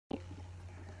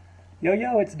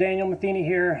Yo, it's Daniel Matheny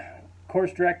here,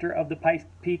 course director of the Pikes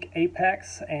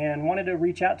Apex, and wanted to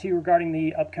reach out to you regarding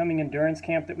the upcoming endurance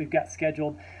camp that we've got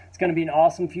scheduled. It's going to be an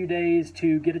awesome few days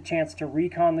to get a chance to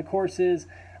recon the courses,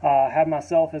 have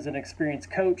myself as an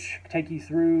experienced coach take you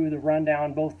through the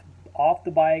rundown both off the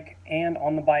bike and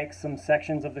on the bike, some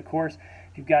sections of the course.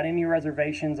 If you've got any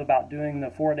reservations about doing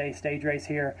the 4-day stage race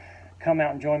here, come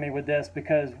out and join me with this,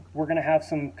 because we're going to have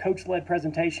some coach-led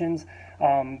presentations,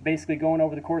 basically going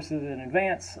over the courses in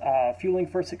advance, fueling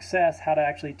for success, how to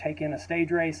actually take in a stage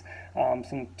race,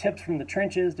 some tips from the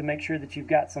trenches to make sure that you've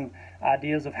got some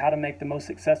ideas of how to make the most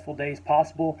successful days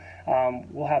possible.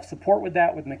 We'll have support with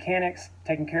that, with mechanics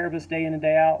taking care of us day in and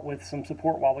day out, with some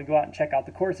support while we go out and check out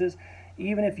the courses.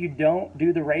 Even if you don't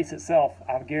do the race itself,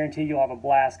 I guarantee you'll have a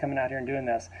blast coming out here and doing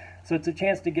this. So it's a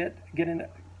chance to get in,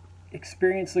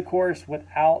 experience the course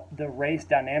without the race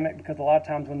dynamic, because a lot of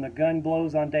times when the gun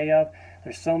blows on day of,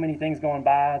 there's so many things going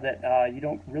by that you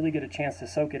don't really get a chance to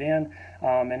soak it in,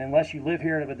 and unless you live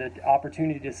here with the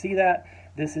opportunity to see that,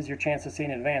 this is your chance to see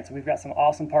in advance. We've got some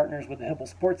awesome partners with the Hippel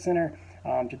Sports Center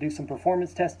to do some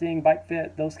performance testing, bike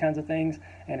fit, those kinds of things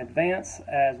in advance,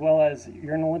 as well as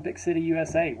you're in Olympic City,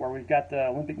 USA, where we've got the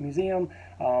Olympic Museum,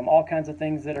 all kinds of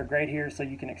things that are great here, so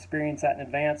you can experience that in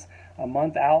advance, a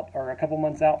month out or a couple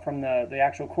months out from the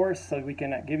actual course, so we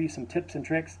can give you some tips and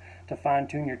tricks to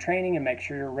fine-tune your training and make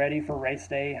sure you're ready for race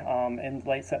day in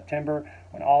late September,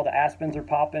 when all the aspens are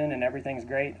popping and everything's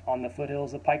great on the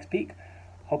foothills of Pikes Peak.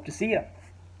 Hope to see you.